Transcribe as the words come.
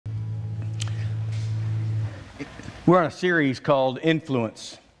We're on a series called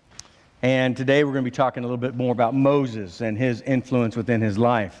Influence, and today we're going to be talking a little bit more about Moses and his influence within his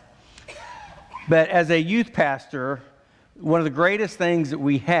life. But as a youth pastor, one of the greatest things that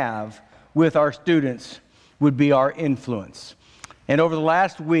we have with our students would be our influence. And over the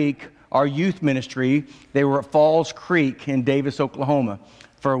last week, our youth ministry, they were at Falls Creek in Davis, Oklahoma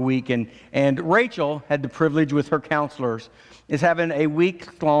for a week, and Rachel had the privilege with her counselors is having a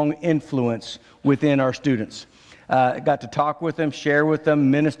week-long influence within our students. Got to talk with them, share with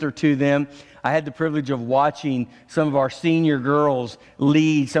them, minister to them. I had the privilege of watching some of our senior girls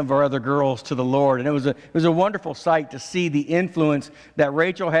lead some of our other girls to the Lord. And it was a wonderful sight to see the influence that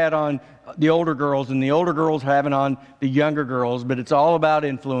Rachel had on the older girls and the older girls having on the younger girls. But it's all about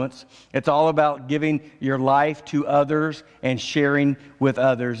influence. It's all about giving your life to others and sharing with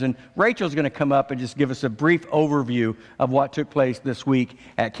others. And Rachel's going to come up and just give us a brief overview of what took place this week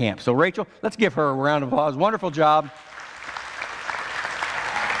at camp. So Rachel, let's give her a round of applause. Wonderful job.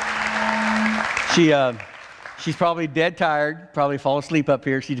 She's probably dead tired, probably fall asleep up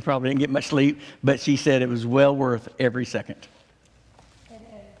here. She probably didn't get much sleep, but she said it was well worth every second. It is.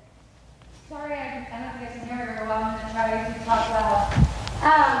 Sorry, I don't think I can hear her very well. I'm going to try to talk loud.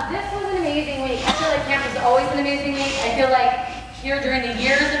 This was an amazing week. I feel like camp is always an amazing week. I feel like here during the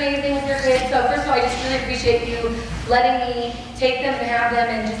year is amazing with your kids. So first of all, I just really appreciate you letting me take them and have them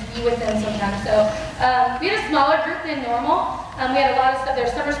and just be with them sometimes. So we had a smaller group than normal. We had a lot of stuff.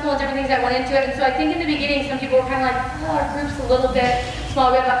 There's summer school and different things that went into it. And so I think in the beginning, some people were kind of like, oh, our group's a little bit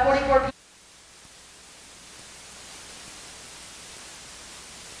small. We had about 44 people.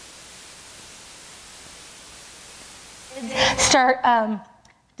 Start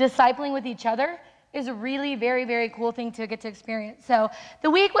discipling with each other is a really very, very cool thing to get to experience. So the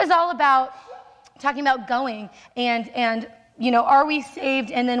week was all about talking about going and you know, are we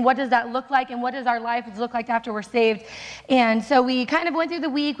saved? And then what does that look like? And what does our life look like after we're saved? And so we kind of went through the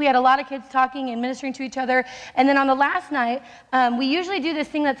week. We had a lot of kids talking and ministering to each other. And then on the last night, we usually do this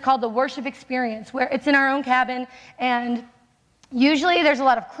thing that's called the worship experience, where it's in our own cabin. And usually there's a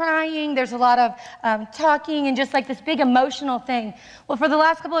lot of crying, there's a lot of talking, and just like this big emotional thing. Well, for the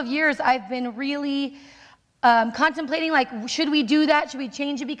last couple of years, I've been really contemplating, like, should we do that? Should we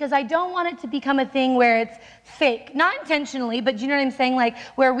change it? Because I don't want it to become a thing where it's fake. Not intentionally, but you know what I'm saying? Like,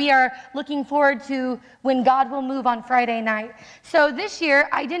 where we are looking forward to when God will move on Friday night. So this year,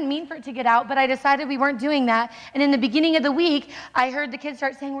 I didn't mean for it to get out, but I decided we weren't doing that. And in the beginning of the week, I heard the kids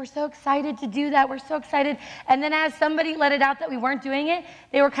start saying, we're so excited to do that. We're so excited. And then as somebody let it out that we weren't doing it,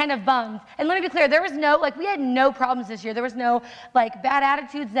 they were kind of bummed. And let me be clear, there was no, like, we had no problems this year. There was no, like, bad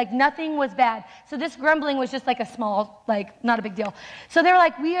attitudes. Like, nothing was bad. So this grumbling was just like a small, like, not a big deal. So they were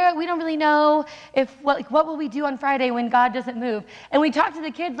like, we don't really know if, what will we do on Friday when God doesn't move? And we talked to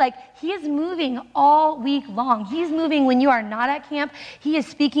the kids, like, he is moving all week long. He's moving when you are not at camp. He is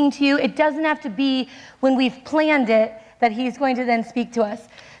speaking to you. It doesn't have to be when we've planned it that he's going to then speak to us.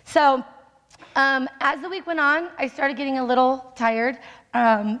 So as the week went on, I started getting a little tired.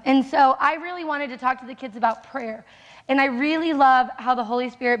 And so I really wanted to talk to the kids about prayer. And I really love how the Holy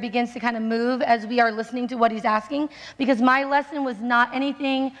Spirit begins to kind of move as we are listening to what he's asking, because my lesson was not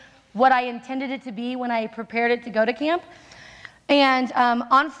anything what I intended it to be when I prepared it to go to camp. And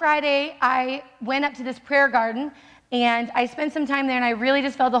on Friday, I went up to this prayer garden, and I spent some time there, and I really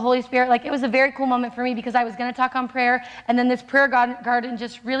just felt the Holy Spirit. Like, it was a very cool moment for me because I was going to talk on prayer, and then this prayer garden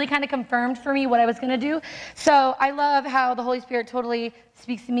just really kind of confirmed for me what I was going to do. So I love how the Holy Spirit totally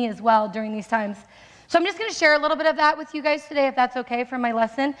speaks to me as well during these times. So I'm just going to share a little bit of that with you guys today, if that's okay, from my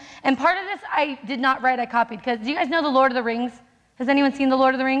lesson. And part of this I did not write, I copied, because do you guys know the Lord of the Rings? Has anyone seen the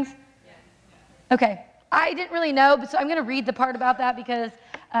Lord of the Rings? Yeah. Okay. I didn't really know, but so I'm going to read the part about that because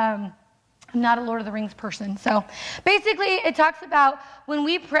I'm not a Lord of the Rings person. So basically it talks about when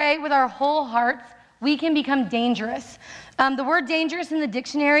we pray with our whole hearts, we can become dangerous. The word dangerous in the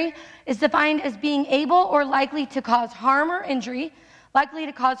dictionary is defined as being able or likely to cause harm or injury, likely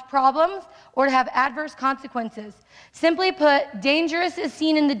to cause problems, or to have adverse consequences. Simply put, dangerous is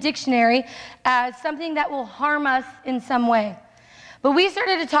seen in the dictionary as something that will harm us in some way. But we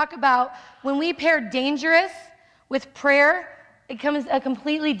started to talk about when we pair dangerous with prayer, it becomes a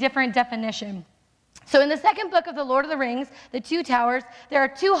completely different definition. So in the second book of the Lord of the Rings, The Two Towers, there are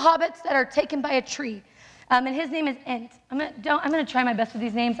two hobbits that are taken by a tree. And his name is Ent. I'm gonna try my best with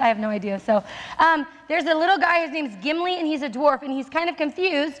these names. I have no idea. So there's a little guy, his name's Gimli, and he's a dwarf, and he's kind of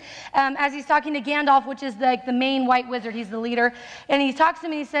confused as he's talking to Gandalf, which is like the main white wizard. He's the leader. And he talks to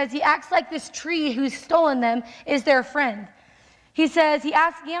him, and he says, he acts like this tree who's stolen them is their friend. He says, he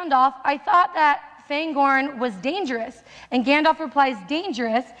asked Gandalf, I thought that Fangorn was dangerous. And Gandalf replies,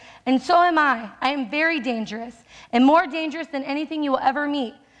 dangerous, and so am I. I am very dangerous, and more dangerous than anything you will ever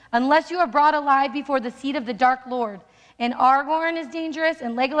meet, unless you are brought alive before the seat of the Dark Lord. And Aragorn is dangerous,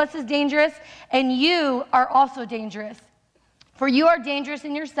 and Legolas is dangerous, and you are also dangerous. For you are dangerous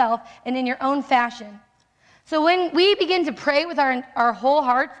in yourself and in your own fashion. So when we begin to pray with our whole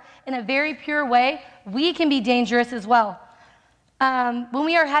hearts in a very pure way, we can be dangerous as well. When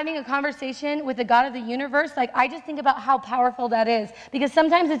we are having a conversation with the God of the universe, like, I just think about how powerful that is, because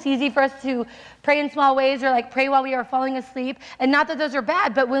sometimes it's easy for us to pray in small ways or like pray while we are falling asleep, and not that those are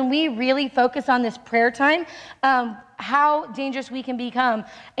bad, but when we really focus on this prayer time, how dangerous we can become.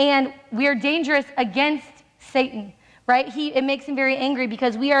 And we are dangerous against Satan, right? It makes him very angry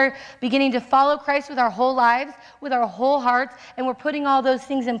because we are beginning to follow Christ with our whole lives, with our whole hearts, and we're putting all those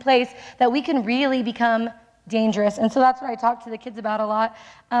things in place that we can really become dangerous. And so that's what I talk to the kids about a lot.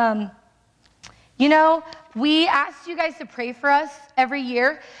 We asked you guys to pray for us every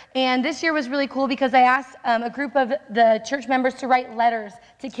year, and this year was really cool because I asked a group of the church members to write letters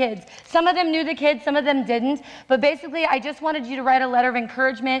to kids. Some of them knew the kids, some of them didn't, but basically I just wanted you to write a letter of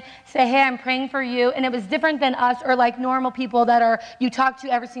encouragement, say, hey, I'm praying for you, and it was different than us or like normal people that you talk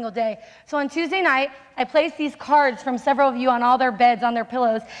to every single day. So on Tuesday night, I placed these cards from several of you on all their beds, on their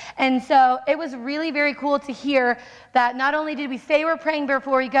pillows, and so it was really very cool to hear that not only did we say we're praying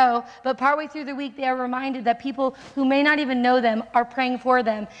before we go, but partway through the week they are reminded that people who may not even know them are praying for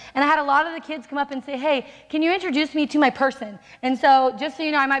them. And I had a lot of the kids come up and say, hey, can you introduce me to my person? And so just so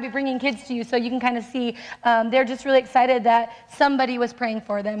you know, I might be bringing kids to you so you can kind of see, they're just really excited that somebody was praying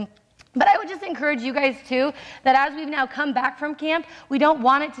for them. But I would just encourage you guys too, that as we've now come back from camp, we don't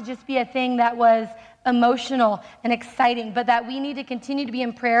want it to just be a thing that was emotional and exciting, but that we need to continue to be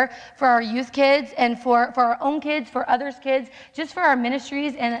in prayer for our youth kids and for our own kids, for others' kids, just for our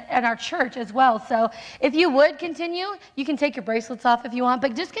ministries and our church as well. So if you would continue, you can take your bracelets off if you want,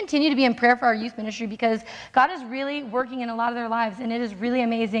 but just continue to be in prayer for our youth ministry, because God is really working in a lot of their lives, and it is really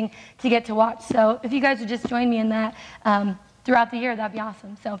amazing to get to watch. So if you guys would just join me in that, throughout the year, that'd be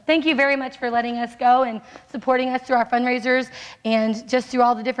awesome. So thank you very much for letting us go and supporting us through our fundraisers and just through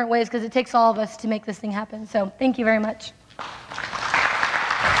all the different ways, because it takes all of us to make this thing happen. So thank you very much.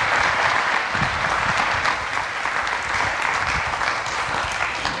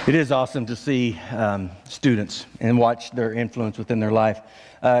 It is awesome to see students and watch their influence within their life.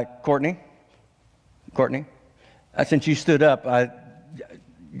 Courtney, since you stood up,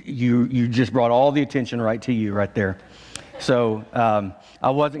 you just brought all the attention right to you right there. So I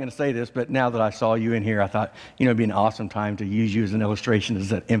wasn't going to say this, but now that I saw you in here, I thought, it'd be an awesome time to use you as an illustration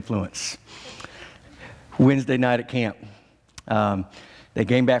as an influence. Wednesday night at camp, they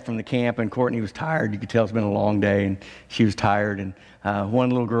came back from the camp, and Courtney was tired. You could tell it's been a long day, and she was tired. And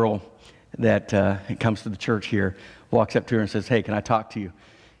one little girl that comes to the church here walks up to her and says, hey, can I talk to you?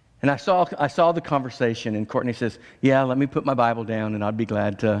 And I saw the conversation, and Courtney says, yeah, let me put my Bible down, and I'd be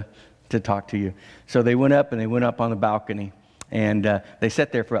glad to talk to you. So they went up on the balcony, and they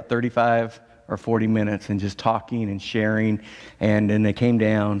sat there for about 35 or 40 minutes and just talking and sharing. And then they came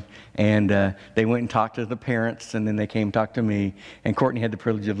down, and they went and talked to the parents, and then they came and talked to me. And Courtney had the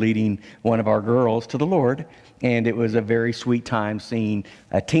privilege of leading one of our girls to the Lord, and it was a very sweet time seeing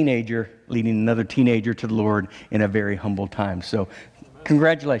a teenager leading another teenager to the Lord in a very humble time. So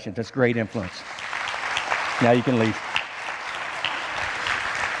congratulations, that's great influence. Now you can leave.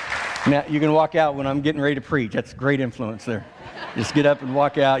 Now, you can walk out when I'm getting ready to preach. That's great influence there. Just get up and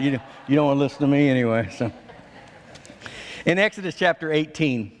walk out. You don't want to listen to me anyway. So, in Exodus chapter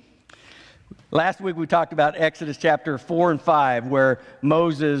 18, last week we talked about Exodus chapter 4 and 5, where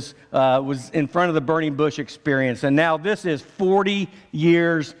Moses was in front of the burning bush experience. And now this is 40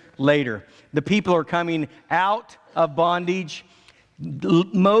 years later. The people are coming out of bondage.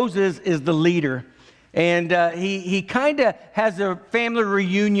 Moses is the leader. And he kind of has a family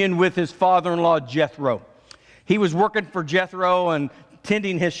reunion with his father-in-law, Jethro. He was working for Jethro and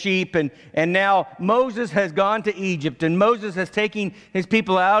tending his sheep, and now Moses has gone to Egypt, and Moses has taken his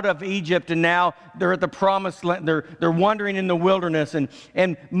people out of Egypt, and now they're at the promised land. They're wandering in the wilderness,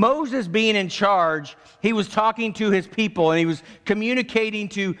 and Moses being in charge, he was talking to his people, and he was communicating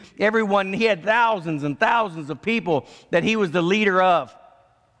to everyone. He had thousands and thousands of people that he was the leader of.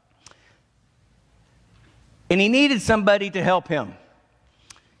 And he needed somebody to help him.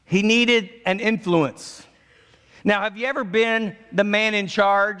 He needed an influence. Now, have you ever been the man in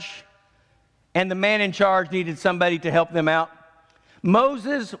charge, and the man in charge needed somebody to help them out?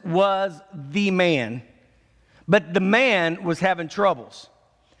 Moses was the man, but the man was having troubles.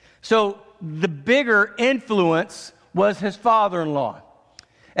 So the bigger influence was his father-in-law.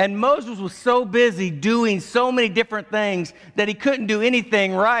 And Moses was so busy doing so many different things that he couldn't do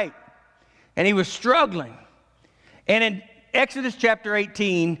anything right. And he was struggling. And in Exodus chapter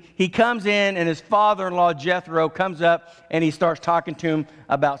 18, he comes in and his father-in-law Jethro comes up and he starts talking to him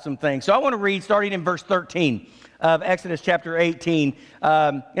about some things. So I want to read starting in verse 13 of Exodus chapter 18.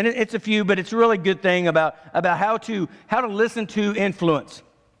 And it's a few, but it's a really good thing about how to listen to influence.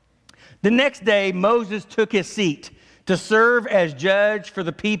 The next day, Moses took his seat to serve as judge for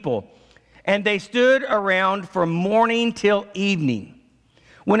the people, and they stood around from morning till evening.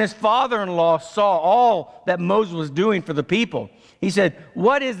 When his father-in-law saw all that Moses was doing for the people, he said,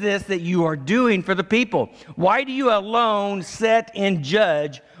 "What is this that you are doing for the people? Why do you alone sit and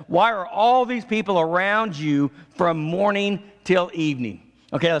judge? Why are all these people around you from morning till evening?"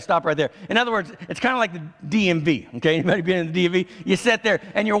 Okay, let's stop right there. In other words, it's kind of like the DMV. Okay, anybody been in the DMV? You sit there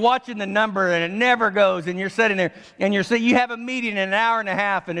and you're watching the number and it never goes, and you're sitting there and you have a meeting in an hour and a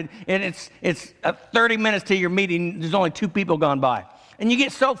half, and it's 30 minutes to your meeting. There's only 2 people gone by, and you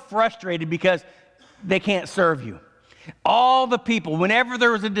get so frustrated because they can't serve you. All the people, whenever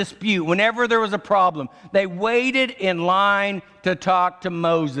there was a dispute, whenever there was a problem, they waited in line to talk to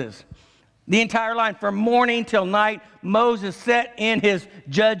Moses. The entire line, from morning till night, Moses sat in his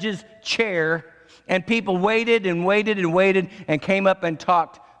judge's chair, and people waited and waited and waited and came up and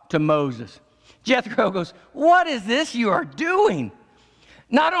talked to Moses. Jethro goes, "What is this you are doing?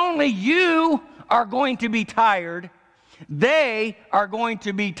 Not only you are going to be tired, they are going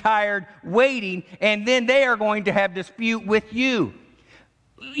to be tired waiting, and then they are going to have dispute with you.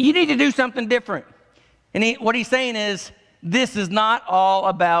 You need to do something different." And what he's saying is, this is not all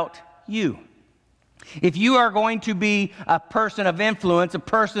about you. If you are going to be a person of influence, a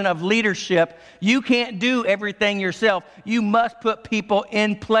person of leadership, you can't do everything yourself. You must put people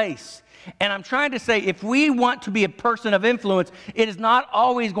in place. And I'm trying to say, if we want to be a person of influence, it is not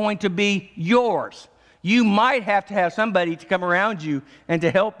always going to be yours. You might have to have somebody to come around you and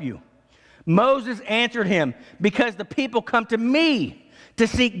to help you. Moses answered him, "Because the people come to me to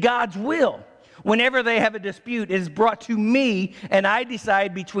seek God's will. Whenever they have a dispute, it is brought to me, and I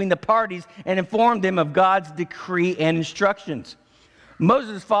decide between the parties and inform them of God's decree and instructions."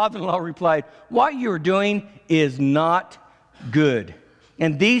 Moses' father-in-law replied, "What you are doing is not good,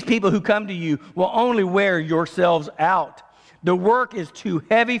 and these people who come to you will only wear yourselves out. The work is too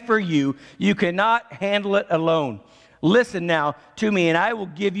heavy for you. You cannot handle it alone. Listen now to me, and I will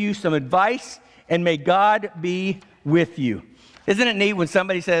give you some advice, and may God be with you." Isn't it neat when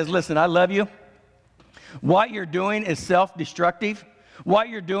somebody says, "Listen, I love you. What you're doing is self-destructive. What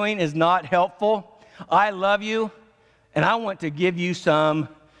you're doing is not helpful. I love you, and I want to give you some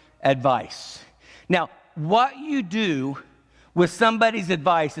advice." Now, what you do with somebody's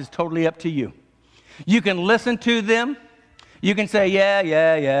advice is totally up to you. You can listen to them. You can say,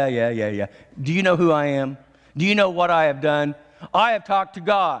 yeah. Do you know who I am? Do you know what I have done? I have talked to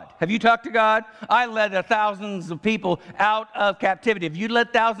God. Have you talked to God? I led thousands of people out of captivity. Have you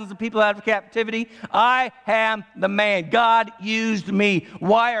led thousands of people out of captivity? I am the man. God used me.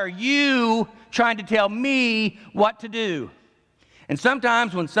 Why are you trying to tell me what to do? And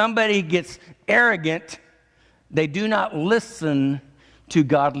sometimes when somebody gets arrogant, they do not listen to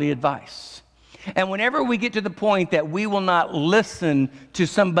godly advice. And whenever we get to the point that we will not listen to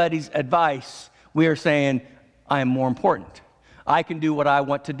somebody's advice, we are saying, I am more important. I can do what I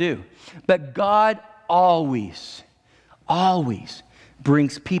want to do. But God always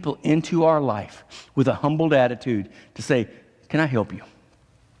brings people into our life with a humbled attitude to say, can I help you?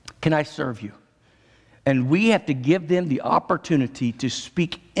 Can I serve you? And we have to give them the opportunity to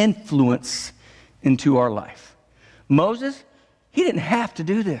speak influence into our life. Moses, he didn't have to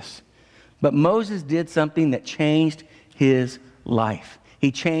do this. But Moses did something that changed his life.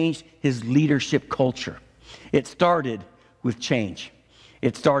 He changed his leadership culture. It started with change.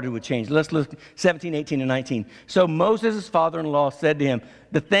 Let's look 17, 18, and 19. So Moses' father-in-law said to him,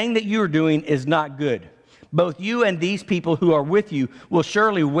 "The thing that you are doing is not good. Both you and these people who are with you will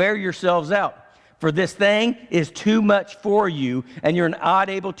surely wear yourselves out. For this thing is too much for you, and you're not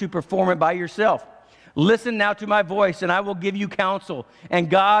able to perform it by yourself. Listen now to my voice, and I will give you counsel, and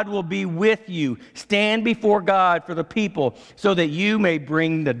God will be with you. Stand before God for the people, so that you may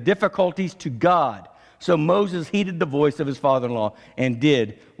bring the difficulties to God." So Moses heeded the voice of his father-in-law and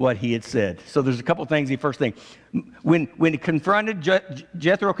did what he had said. So there's a couple things. The first thing, when he confronted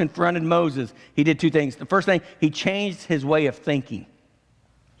Jethro confronted Moses, he did two things. The first thing, he changed his way of thinking.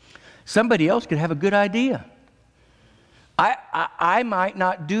 Somebody else could have a good idea. I might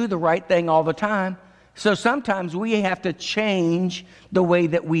not do the right thing all the time, so sometimes we have to change the way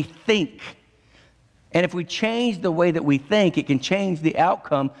that we think. And if we change the way that we think, it can change the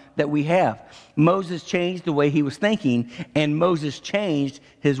outcome that we have. Moses changed the way he was thinking, and Moses changed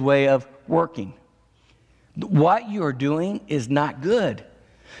his way of working. What you are doing is not good.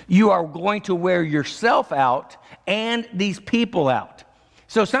 You are going to wear yourself out and these people out.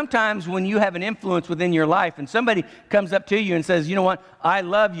 So sometimes when you have an influence within your life and somebody comes up to you and says, you know what, I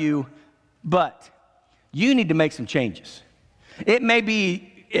love you, but you need to make some changes. It may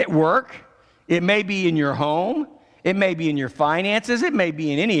be at work. It may be in your home. It may be in your finances. It may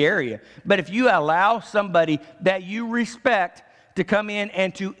be in any area. But if you allow somebody that you respect to come in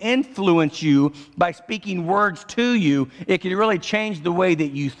and to influence you by speaking words to you, it can really change the way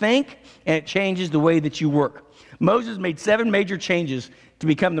that you think, and it changes the way that you work. Moses made 7 major changes to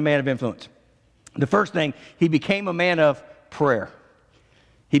become the man of influence. The first thing, he became a man of prayer.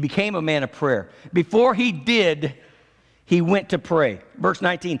 He became a man of prayer. Before he did, he went to pray. Verse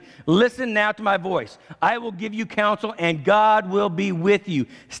 19, listen now to my voice. I will give you counsel, and God will be with you.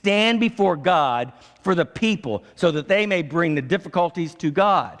 Stand before God for the people so that they may bring the difficulties to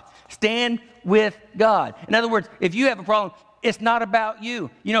God. Stand with God. In other words, if you have a problem, it's not about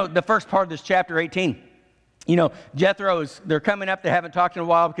you. You know, the first part of this chapter 18, you know, Jethro they're coming up. They haven't talked in a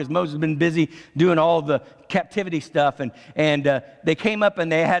while because Moses has been busy doing all the captivity stuff. And they came up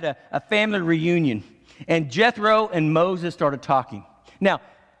and they had a family reunion. And Jethro and Moses started talking. Now,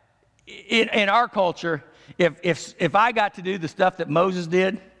 in our culture, if I got to do the stuff that Moses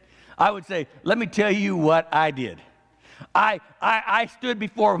did, I would say, let me tell you what I did. I stood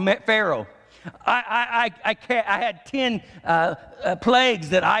before Pharaoh. I had 10 plagues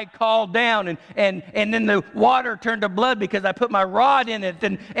that I called down, and then the water turned to blood because I put my rod in it,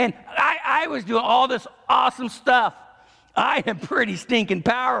 and I was doing all this awesome stuff. I am pretty stinking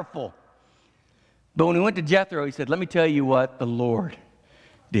powerful. But when he went to Jethro, he said, let me tell you what the Lord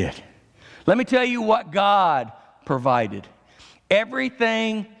did. Let me tell you what God provided.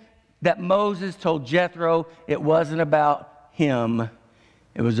 Everything that Moses told Jethro, it wasn't about him,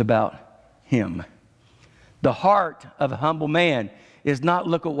 it was about him. The heart of a humble man is not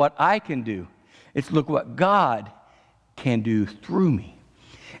look at what I can do. It's look what God can do through me.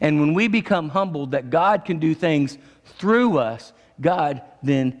 And when we become humbled that God can do things through us, God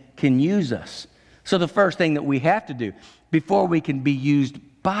then can use us. So the first thing that we have to do before we can be used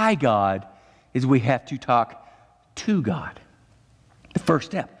by God is we have to talk to God. The first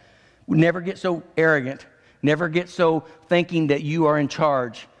step. Never get so arrogant. Never get so thinking that you are in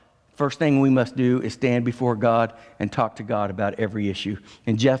charge. First thing we must do is stand before God and talk to God about every issue.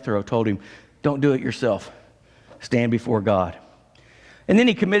 And Jethro told him, don't do it yourself. Stand before God. And then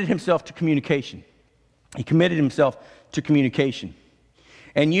he committed himself to communication. He committed himself to communication.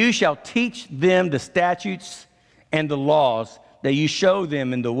 And you shall teach them the statutes and the laws, that you show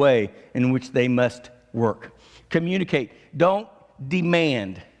them in the way in which they must work. Communicate. Don't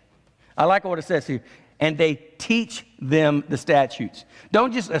demand. I like what it says here. And they teach them the statutes.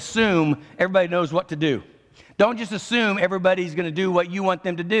 Don't just assume everybody knows what to do. Don't just assume everybody's going to do what you want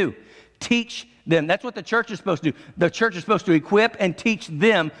them to do. Teach them. That's what the church is supposed to do. The church is supposed to equip and teach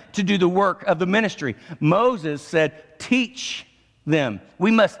them to do the work of the ministry. Moses said, teach them.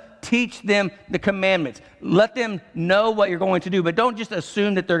 We must teach them the commandments. Let them know what you're going to do, but don't just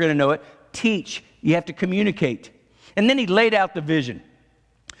assume that they're going to know it. Teach. You have to communicate. And then he laid out the vision.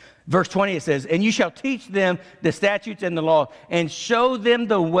 Verse 20, it says, and you shall teach them the statutes and the law, and show them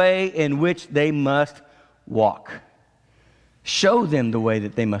the way in which they must walk. Show them the way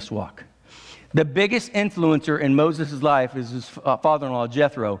that they must walk. The biggest influencer in Moses' life is his father-in-law,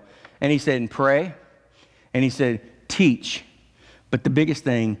 Jethro. And he said, pray. And he said, teach. But the biggest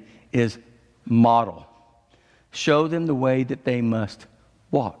thing is model. Show them the way that they must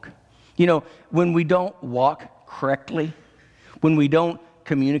walk. You know, when we don't walk correctly, when we don't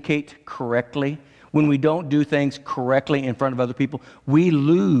communicate correctly, when we don't do things correctly in front of other people, we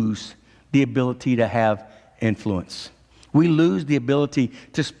lose the ability to have influence. We lose the ability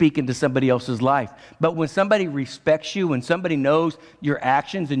to speak into somebody else's life. But when somebody respects you, when somebody knows your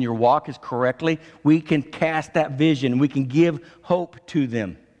actions and your walk is correctly, we can cast that vision. We can give hope to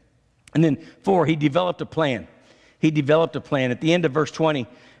them. And then 4, he developed a plan. He developed a plan. At the end of verse 20,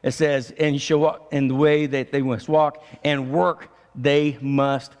 it says, and you shall walk in the way that they must walk, and work they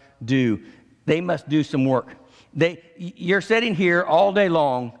must do. They must do some work. You're sitting here all day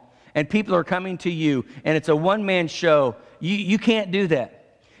long, and people are coming to you, and it's a one-man show. You can't do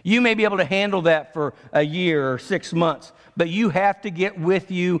that. You may be able to handle that for a year or 6 months, but you have to get with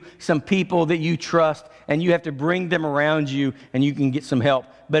you some people that you trust, and you have to bring them around you, and you can get some help.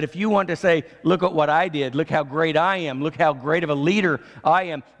 But if you want to say, look at what I did, look how great I am, look how great of a leader I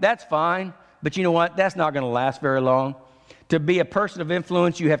am, that's fine. But you know what? That's not going to last very long. To be a person of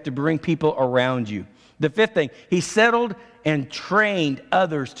influence, you have to bring people around you. The fifth thing, he settled and trained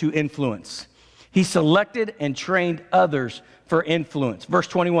others to influence. He selected and trained others for influence. Verse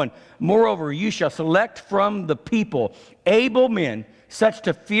 21, moreover, you shall select from the people able men, such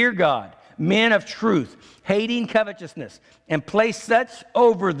to fear God, men of truth, hating covetousness, and place such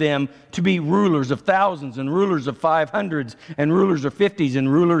over them to be rulers of thousands and rulers of 500s and rulers of 50s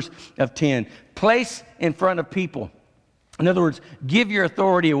and rulers of 10. Place in front of people. In other words, give your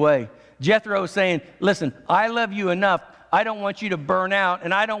authority away. Jethro is saying, listen, I love you enough. I don't want you to burn out,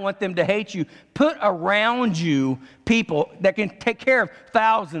 and I don't want them to hate you. Put around you people that can take care of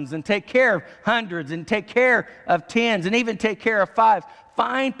thousands and take care of hundreds and take care of tens and even take care of fives.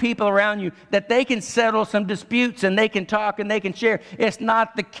 Find people around you that they can settle some disputes and they can talk and they can share. It's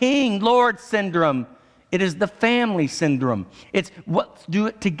not the king, Lord syndrome. It is the family syndrome. It's let's do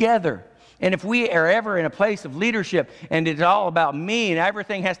it together. And if we are ever in a place of leadership and it's all about me and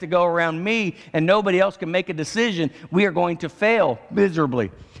everything has to go around me and nobody else can make a decision, we are going to fail miserably.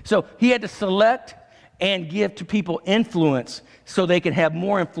 So he had to select and give to people influence so they could have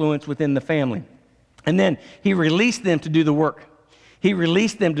more influence within the family. And then he released them to do the work. He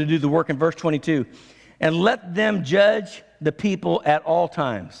released them to do the work in verse 22. And let them judge the people at all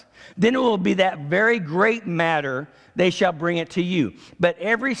times. Then it will be that very great matter, they shall bring it to you. But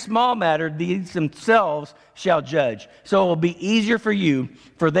every small matter, these themselves shall judge. So it will be easier for you,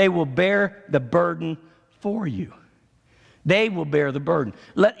 for they will bear the burden for you. They will bear the burden.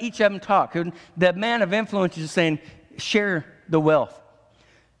 Let each of them talk. The man of influence is saying, share the wealth.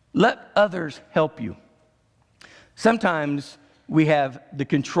 Let others help you. Sometimes we have the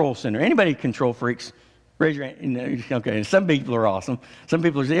control center. Anybody control freaks? Raise your hand. Okay, some people are awesome. Some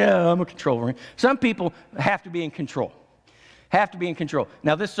people say, yeah, I'm a control freak. Some people have to be in control. Have to be in control.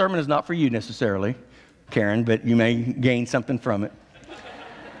 Now, this sermon is not for you necessarily, Karen, but you may gain something from it.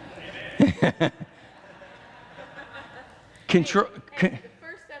 Control. The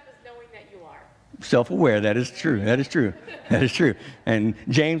first step is knowing that you are. Self-aware. That is true. That is true. That is true. And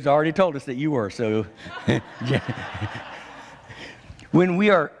James already told us that you were. So, when we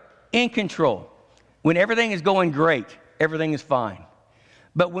are in control, when everything is going great, everything is fine.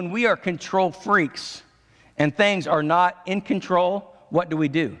 But when we are control freaks and things are not in control, what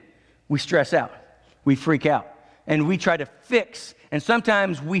do? We stress out. We freak out. And we try to fix. And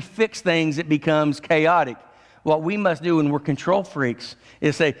sometimes we fix things, it becomes chaotic. What we must do when we're control freaks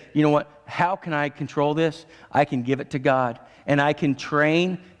is say, you know what? How can I control this? I can give it to God. And I can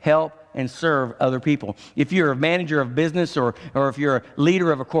train, help, and serve other people. If you're a manager of business or if you're a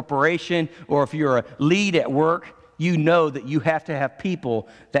leader of a corporation or if you're a lead at work, you know that you have to have people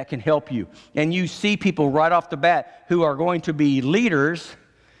that can help you. And you see people right off the bat who are going to be leaders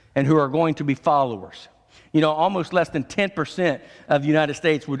and who are going to be followers. You know, almost less than 10% of the United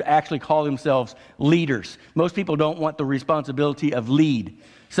States would actually call themselves leaders. Most people don't want the responsibility of lead.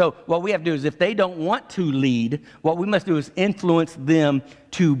 So what we have to do is if they don't want to lead, what we must do is influence them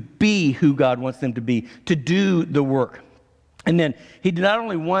to be who God wants them to be, to do the work. And then he did not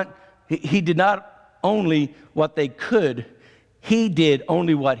only what they could, he did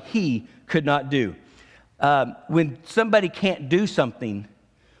only what he could not do. When somebody can't do something,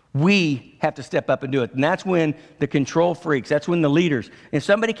 we have to step up and do it. And that's when the control freaks, that's when the leaders, if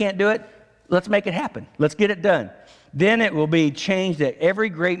somebody can't do it, let's make it happen. Let's get it done. Then it will be changed that every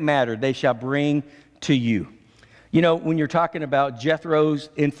great matter they shall bring to you. You know, when you're talking about Jethro's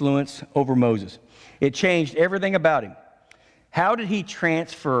influence over Moses, it changed everything about him. How did he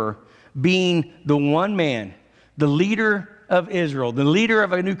transfer being the one man, the leader of Israel, the leader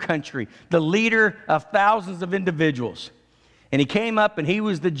of a new country, the leader of thousands of individuals? And he came up and he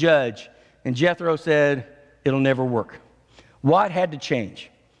was the judge. And Jethro said, it'll never work. What had to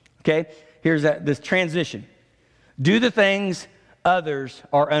change? Okay, here's this transition. Do the things others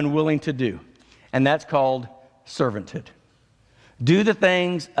are unwilling to do. And that's called servanthood. Do the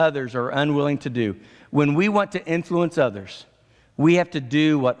things others are unwilling to do. When we want to influence others, we have to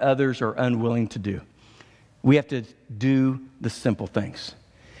do what others are unwilling to do. We have to do the simple things.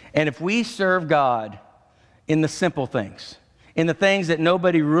 And if we serve God in the simple things, in the things that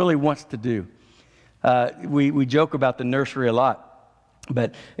nobody really wants to do, we joke about the nursery a lot.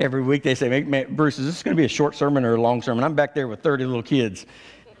 But every week they say, Bruce, is this going to be a short sermon or a long sermon? I'm back there with 30 little kids.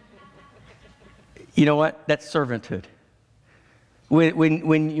 You know what? That's servanthood.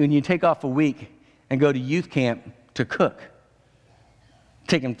 When you take off a week and go to youth camp to cook,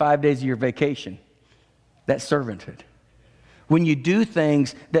 taking 5 days of your vacation, that's servanthood. When you do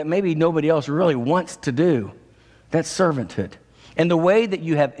things that maybe nobody else really wants to do, that's servanthood. And the way that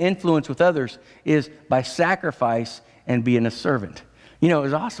you have influence with others is by sacrifice and being a servant. You know, it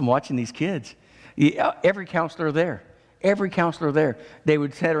was awesome watching these kids. Every counselor there. They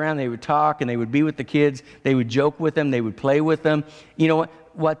would sit around, they would talk, and they would be with the kids. They would joke with them. They would play with them. You know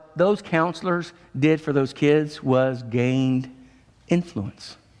what those counselors did for those kids was gained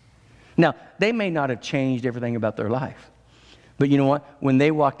influence. Now, they may not have changed everything about their life. But you know what? When they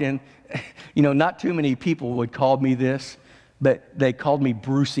walked in, you know, not too many people would call me this, but they called me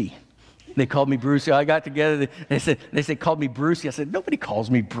Brucey. They called me Brucey. I got together, they said, called me Brucey. I said, nobody calls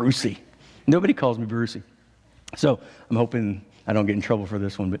me Brucey. Nobody calls me Brucey. So I'm hoping I don't get in trouble for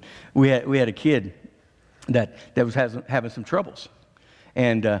this one, but we had a kid that was having some troubles.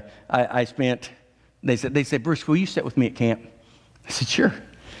 And they said, Bruce, will you sit with me at camp? I said, sure.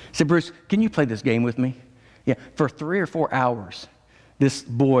 I said, Bruce, can you play this game with me? Yeah, for 3 or 4 hours, this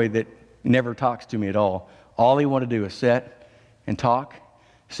boy that never talks to me at all he wanted to do is sit and talk,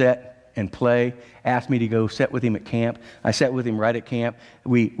 sit and play, asked me to go sit with him at camp. I sat with him right at camp.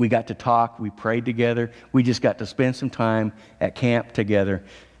 We got to talk. We prayed together. We just got to spend some time at camp together.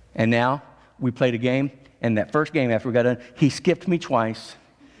 And now we played a game, and that first game after we got done, he skipped me twice.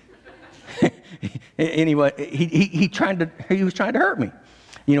 Anyway, he was trying to hurt me.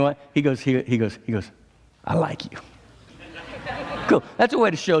 You know what? He goes, I like you. Cool. That's a way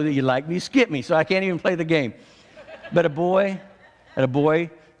to show that you like me. You skip me, so I can't even play the game. But a boy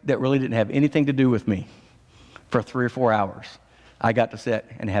that really didn't have anything to do with me for 3 or 4 hours, I got to sit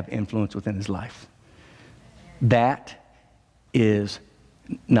and have influence within his life. That is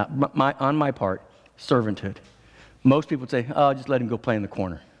not on my part, servanthood. Most people would say, oh, just let him go play in the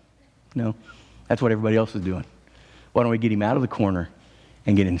corner. No, that's what everybody else is doing. Why don't we get him out of the corner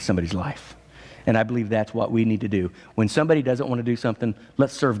and get into somebody's life? And I believe that's what we need to do. When somebody doesn't want to do something,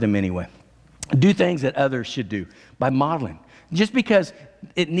 let's serve them anyway. Do things that others should do by modeling. Just because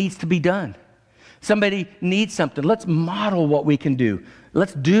it needs to be done. Somebody needs something. Let's model what we can do.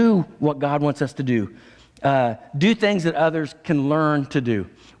 Let's do what God wants us to do. Do things that others can learn to do.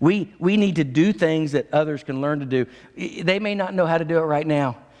 We need to do things that others can learn to do. They may not know how to do it right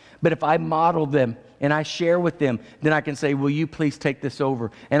now, but if I model them and I share with them, then I can say, will you please take this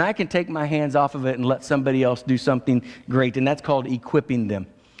over? And I can take my hands off of it and let somebody else do something great, and that's called equipping them.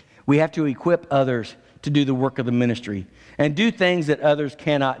 We have to equip others to do the work of the ministry and do things that others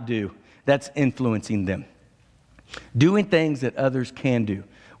cannot do. That's influencing them. Doing things that others can do.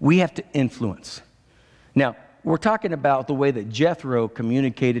 We have to influence. Now, we're talking about the way that Jethro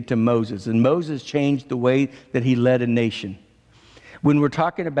communicated to Moses, and Moses changed the way that he led a nation. When we're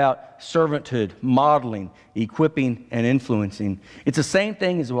talking about servanthood, modeling, equipping, and influencing, it's the same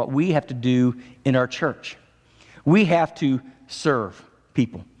thing as what we have to do in our church. We have to serve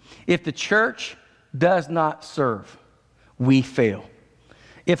people. If the church does not serve, we fail.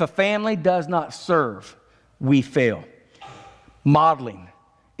 If a family does not serve, we fail. Modeling.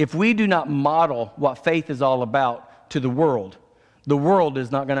 If we do not model what faith is all about to the world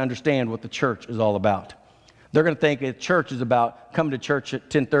is not going to understand what the church is all about. They're going to think that church is about coming to church at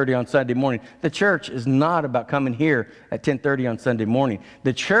 10:30 on Sunday morning. The church is not about coming here at 10:30 on Sunday morning.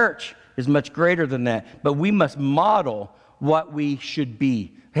 The church is much greater than that, but we must model what we should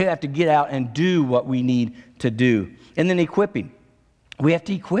be. We have to get out and do what we need to do. And then equipping. We have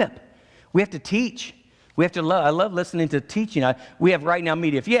to equip. We have to teach. We have to love. I love listening to teaching. We have Right Now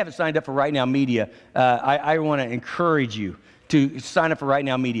Media. If you haven't signed up for Right Now Media, I want to encourage you to sign up for Right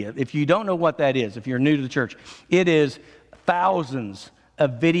Now Media. If you don't know what that is, if you're new to the church, it is thousands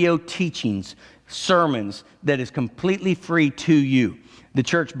of video teachings, sermons that is completely free to you. The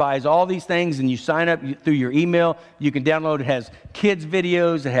church buys all these things, and you sign up through your email. You can download. It has kids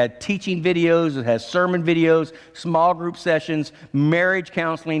videos, it has teaching videos, it has sermon videos, small group sessions, marriage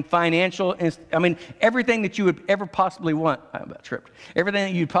counseling, financial, everything that you would ever possibly want. I about tripped. Everything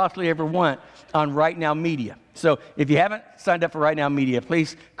that you'd possibly ever want on Right Now Media. So if you haven't signed up for Right Now Media,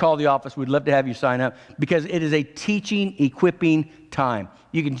 please call the office. We'd love to have you sign up because it is a teaching, equipping time.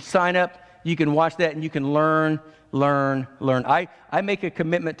 You can sign up, you can watch that, and you can learn. I make a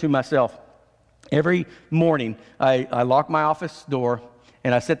commitment to myself. Every morning, I lock my office door,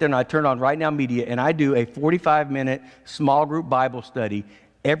 and I sit there and I turn on Right Now Media, and I do a 45-minute small group Bible study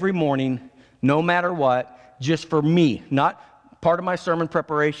every morning, no matter what, just for me, not part of my sermon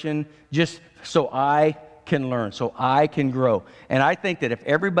preparation, just so I can learn, so I can grow. And I think that if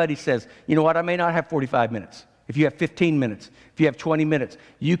everybody says, you know what, I may not have 45 minutes. If you have 15 minutes, if you have 20 minutes,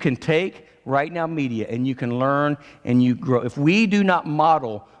 you can take Right Now Media and you can learn and you grow. If we do not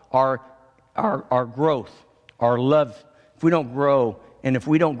model our growth, our love, if we don't grow And if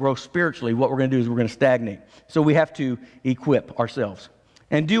we don't grow spiritually, what we're going to do is we're going to stagnate. So we have to equip ourselves.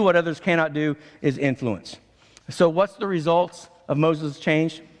 And do what others cannot do is influence. So what's the results of Moses'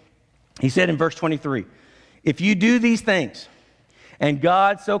 change? He said in verse 23, if you do these things, and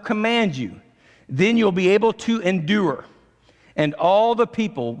God so commands you, then you'll be able to endure, and all the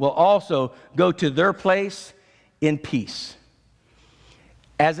people will also go to their place in peace.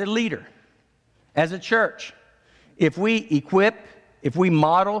 As a leader, as a church, if we equip, if we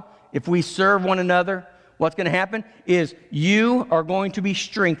model, if we serve one another, what's going to happen is you are going to be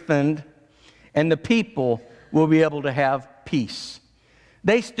strengthened, and the people will be able to have peace.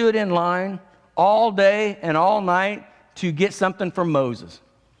 They stood in line all day and all night to get something from Moses.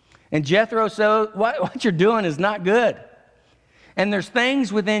 And Jethro said, what you're doing is not good. And there's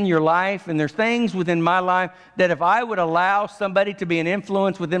things within your life and there's things within my life that if I would allow somebody to be an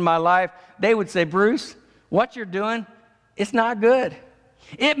influence within my life, they would say, Bruce, what you're doing, it's not good.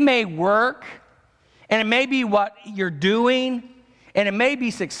 It may work, and it may be what you're doing, and it may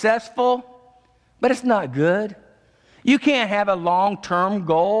be successful, but it's not good. You can't have a long-term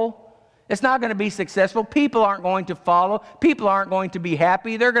goal. It's not going to be successful. People aren't going to follow. People aren't going to be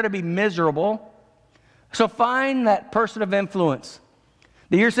happy. They're going to be miserable. So find that person of influence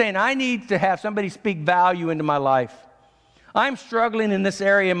that you're saying, I need to have somebody speak value into my life. I'm struggling in this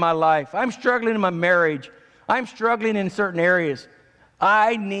area in my life. I'm struggling in my marriage. I'm struggling in certain areas.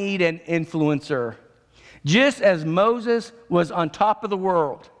 I need an influencer. Just as Moses was on top of the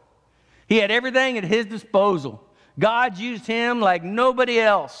world, he had everything at his disposal. God used him like nobody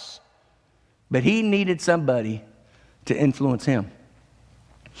else. But he needed somebody to influence him.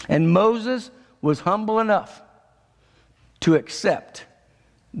 And Moses was humble enough to accept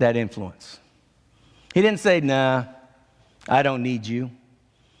that influence. He didn't say, nah, I don't need you.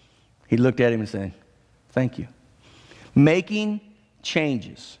 He looked at him and said, thank you. Making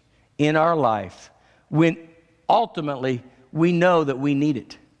changes in our life when ultimately we know that we need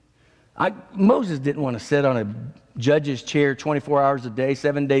it. Moses didn't want to sit on a judge's chair 24 hours a day,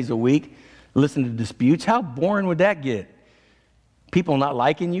 7 days a week, listen to disputes. How boring would that get? People not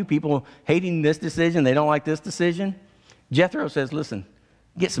liking you, people hating this decision, they don't like this decision. Jethro says, listen,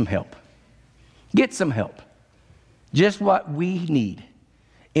 get some help. Get some help. Just what we need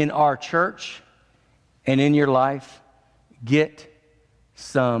in our church and in your life, get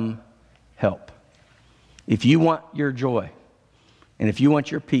some help. If you want your joy and if you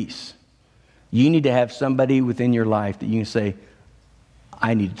want your peace, you need to have somebody within your life that you can say,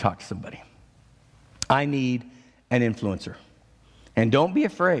 I need to talk to somebody. I need an influencer. And don't be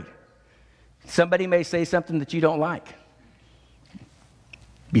afraid. Somebody may say something that you don't like.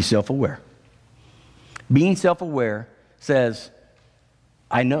 Be self-aware. Being self-aware says,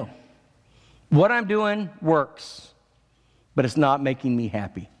 I know. What I'm doing works, but it's not making me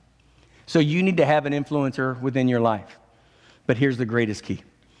happy. So you need to have an influencer within your life. But here's the greatest key.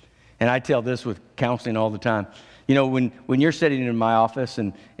 And I tell this with counseling all the time. You know, when you're sitting in my office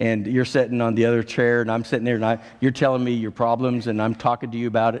and you're sitting on the other chair and I'm sitting there and you're telling me your problems and I'm talking to you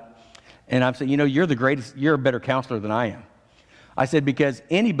about it. And I'm saying, you know, you're the greatest, you're a better counselor than I am. I said, because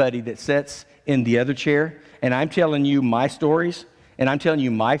anybody that sits in the other chair and I'm telling you my stories and I'm telling you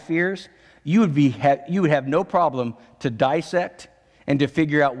my fears, you would have no problem to dissect and to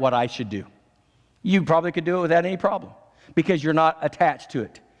figure out what I should do. You probably could do it without any problem because you're not attached to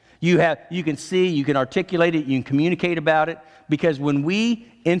it. You can see, you can articulate it, you can communicate about it, because when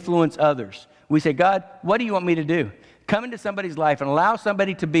we influence others, we say, God, what do you want me to do? Come into somebody's life and allow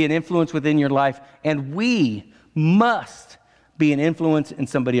somebody to be an influence within your life, and we must be an influence in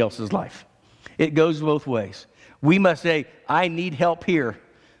somebody else's life. It goes both ways. We must say, I need help here,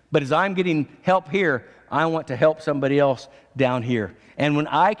 but as I'm getting help here, I want to help somebody else down here. And when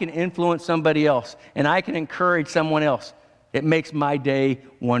I can influence somebody else and I can encourage someone else, it makes my day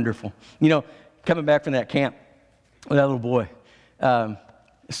wonderful. You know, coming back from that camp with that little boy,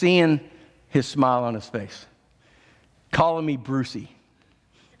 seeing his smile on his face, calling me Brucey.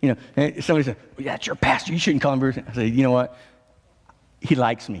 You know, and somebody said, well, that's your pastor. You shouldn't call him Brucey. I said, you know what? He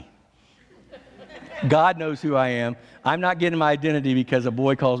likes me. God knows who I am. I'm not getting my identity because a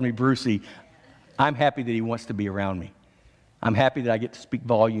boy calls me Brucey. I'm happy that he wants to be around me. I'm happy that I get to speak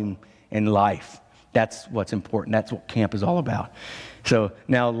volume in life. That's what's important. That's what camp is all about. So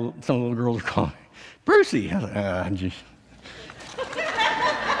now some little girls are calling me Brucey. I was like,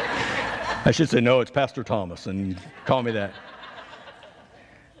 I should say, no, it's Pastor Thomas, and call me that.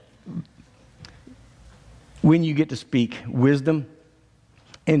 When you get to speak wisdom,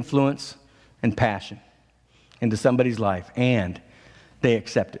 influence, and passion into somebody's life, and they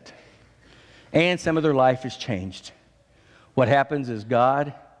accept it, and some of their life is changed, what happens is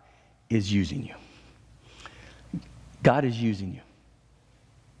God is using you. God is using you.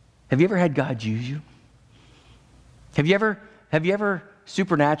 Have you ever had God use you? Have you ever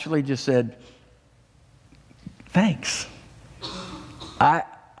supernaturally just said, thanks?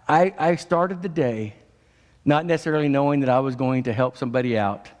 I started the day not necessarily knowing that I was going to help somebody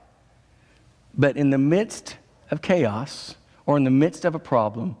out, but in the midst of chaos or in the midst of a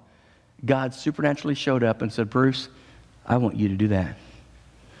problem, God supernaturally showed up and said, Bruce, I want you to do that.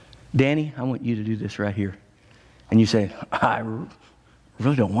 Danny, I want you to do this right here. And you say, I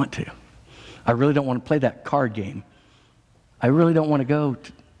really don't want to. I really don't want to play that card game. I really don't want to go.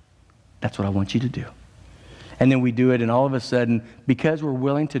 That's what I want you to do. And then we do it, and all of a sudden, because we're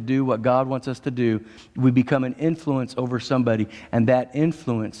willing to do what God wants us to do, we become an influence over somebody, and that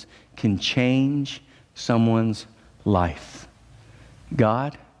influence can change someone's life.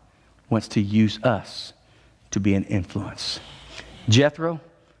 God wants to use us to be an influence. Jethro,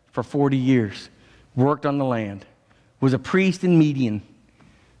 for 40 years, worked on the land, was a priest in Midian.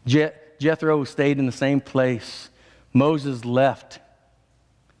 Jethro stayed in the same place. Moses left,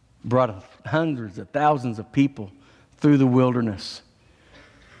 brought hundreds of thousands of people through the wilderness.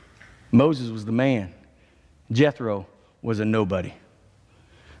 Moses was the man. Jethro was a nobody.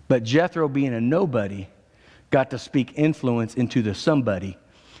 But Jethro, being a nobody, got to speak influence into the somebody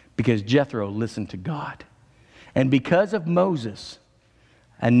because Jethro listened to God. And because of Moses,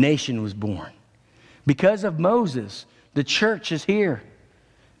 a nation was born. Because of Moses, the church is here.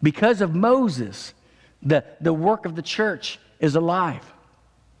 Because of Moses, the work of the church is alive.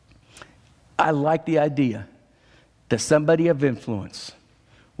 I like the idea that somebody of influence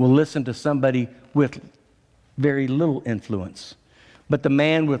will listen to somebody with very little influence. But the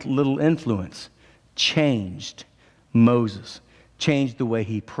man with little influence changed Moses, changed the way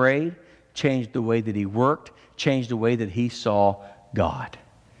he prayed, changed the way that he worked, changed the way that he saw God.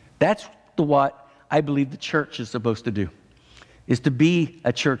 That's what I believe the church is supposed to do, is to be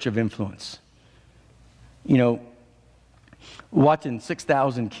a church of influence. You know, watching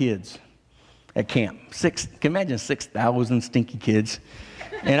 6,000 kids at camp. Can you imagine 6,000 stinky kids?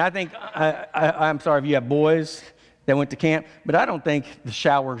 And I think, I'm sorry if you have boys that went to camp, but I don't think the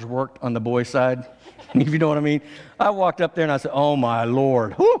showers worked on the boys' side, if you know what I mean. I walked up there and I said, oh my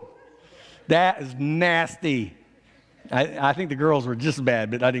Lord, whew, that is nasty. I think the girls were just as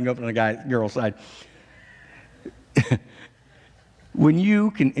bad, but I didn't go up on the girls' side. When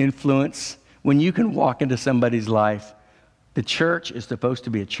you can influence, when you can walk into somebody's life, the church is supposed to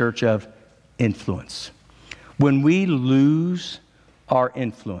be a church of influence. When we lose our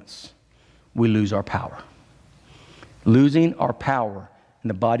influence, we lose our power. Losing our power in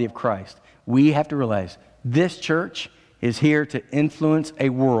the body of Christ, we have to realize this church is here to influence a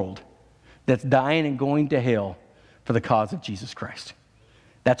world that's dying and going to hell for the cause of Jesus Christ.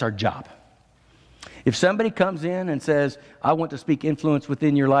 That's our job. If somebody comes in and says, I want to speak influence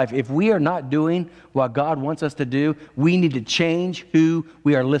within your life, if we are not doing what God wants us to do, we need to change who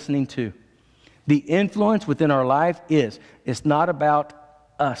we are listening to. The influence within our life it's not about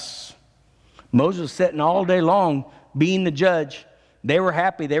us. Moses was sitting all day long being the judge. They were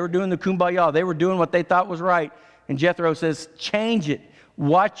happy. They were doing the kumbaya. They were doing what they thought was right. And Jethro says, change it.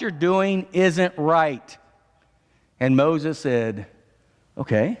 What you're doing isn't right. And Moses said,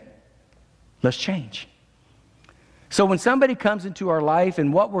 okay, let's change. So when somebody comes into our life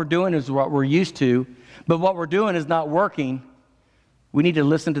and what we're doing is what we're used to, but what we're doing is not working, we need to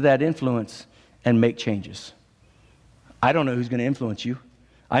listen to that influence and make changes. I don't know who's going to influence you.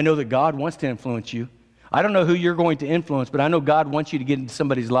 I know that God wants to influence you. I don't know who you're going to influence, but I know God wants you to get into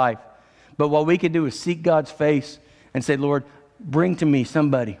somebody's life. But what we can do is seek God's face and say, Lord, bring to me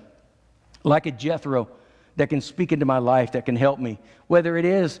somebody like a Jethro that can speak into my life, that can help me, whether it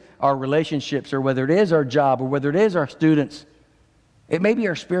is our relationships or whether it is our job or whether it is our students. It may be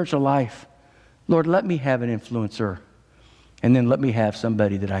our spiritual life. Lord, let me have an influencer, and then let me have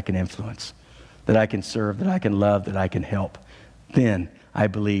somebody that I can influence, that I can serve, that I can love, that I can help. Then I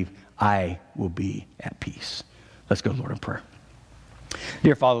believe I will be at peace. Let's go, Lord, in prayer.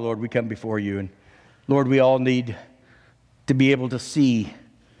 Dear Father, Lord, we come before you, and Lord, we all need to be able to see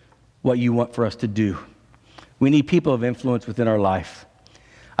what you want for us to do. We need people of influence within our life.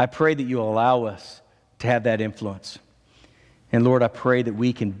 I pray that you allow us to have that influence. And Lord, I pray that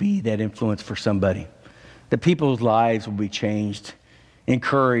we can be that influence for somebody, that people's lives will be changed,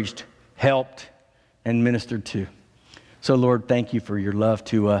 encouraged, helped, and ministered to. So Lord, thank you for your love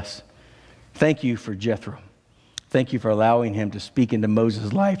to us. Thank you for Jethro. Thank you for allowing him to speak into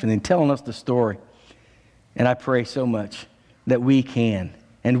Moses' life and then telling us the story. And I pray so much that we can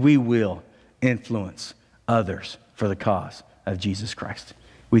and we will influence others for the cause of Jesus Christ.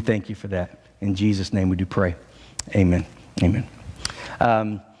 We thank you for that. In Jesus' name we do pray. Amen. Amen.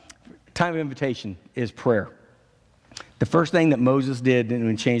 Time of invitation is prayer. The first thing that Moses did when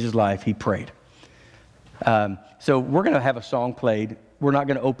he changed his life, he prayed. So we're going to have a song played. We're not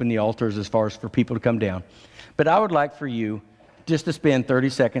going to open the altars as far as for people to come down. But I would like for you just to spend 30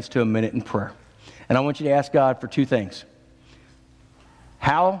 seconds to a minute in prayer. And I want you to ask God for two things.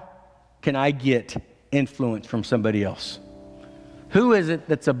 How can I get influence from somebody else? Who is it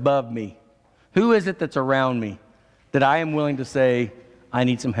that's above me? Who is it that's around me that I am willing to say, I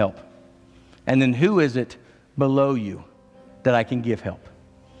need some help? And then who is it below you that I can give help?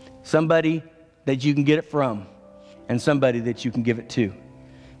 Somebody that you can get it from and somebody that you can give it to.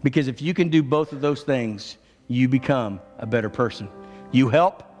 Because if you can do both of those things, you become a better person. You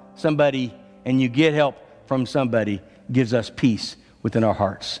help somebody and you get help from somebody, gives us peace within our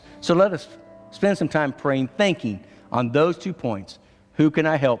hearts. So let us spend some time praying, thinking on those 2 points. Who can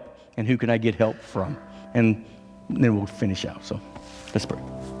I help and who can I get help from? And then we'll finish out. So let's pray.